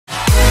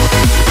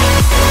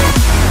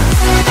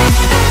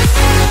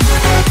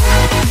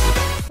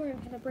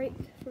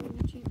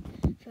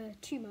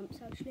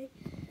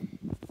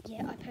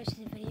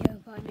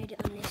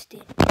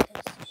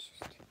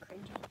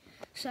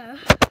So,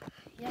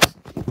 yes,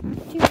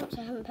 2 months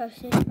I haven't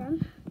posted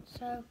from,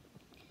 so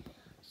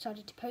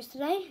started to post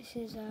today. This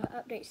is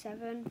update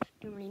 7.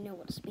 Don't really know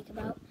what to speak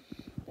about.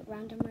 A bit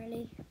random,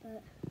 really,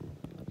 but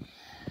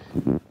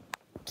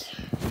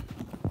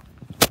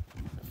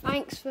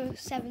thanks for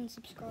 7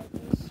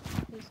 subscribers.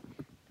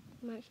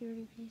 I'm actually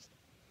really pleased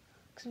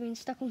because I've been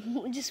stuck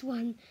on just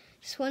one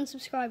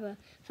subscriber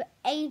for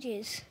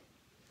ages.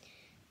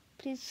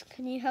 Please,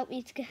 can you help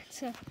me to get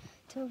to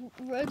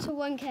road to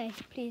 1K,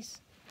 please?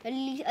 At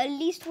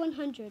least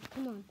 100.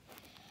 Come on.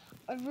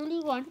 I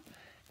really want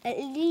at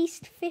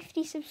least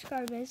 50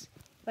 subscribers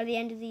by the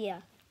end of the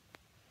year.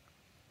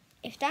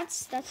 If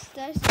that's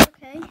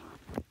okay.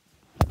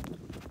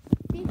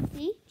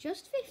 50,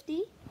 just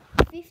 50.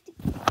 50.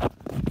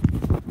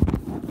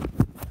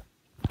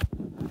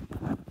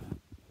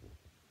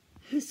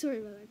 Sorry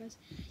about that, guys.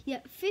 Yeah,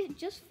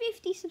 just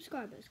 50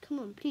 subscribers. Come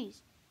on,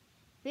 please.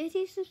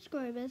 50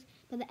 subscribers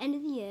by the end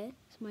of the year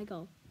is my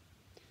goal.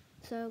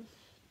 So,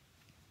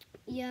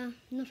 yeah,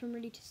 nothing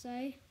really to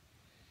say.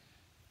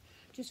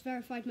 Just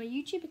verified my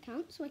YouTube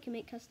account so I can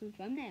make custom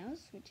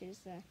thumbnails, which is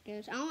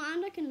good. Oh,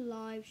 and I can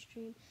live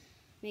stream,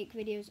 make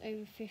videos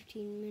over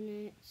 15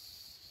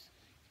 minutes.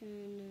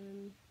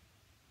 And,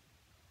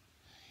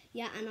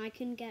 yeah, and I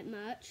can get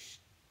merch.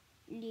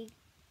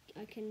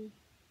 I can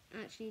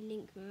actually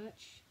link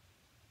merch.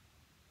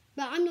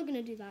 But I'm not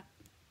going to do that.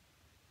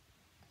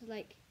 Because,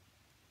 like,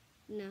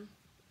 no.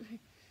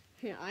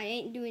 I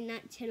ain't doing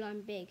that till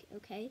I'm big,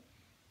 okay?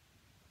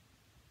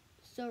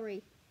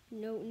 Sorry.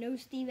 No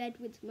Steve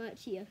Edwards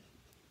merch here.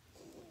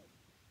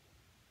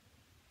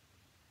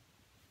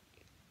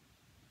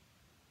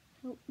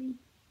 Help me,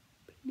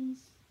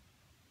 please.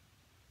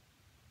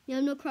 Yeah,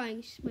 I'm not crying,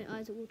 it's just my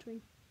eyes are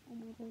watering. Oh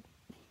my god.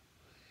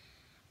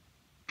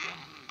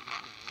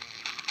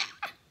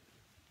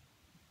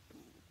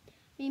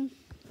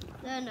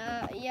 Then,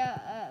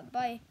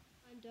 bye.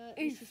 And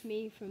this is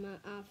me from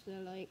after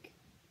like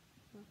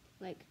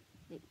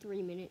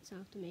 3 minutes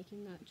after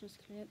making that just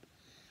clip.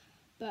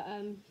 But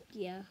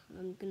yeah,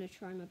 I'm gonna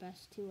try my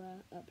best to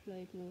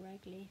upload more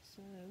regularly.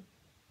 So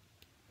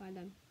bye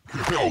then.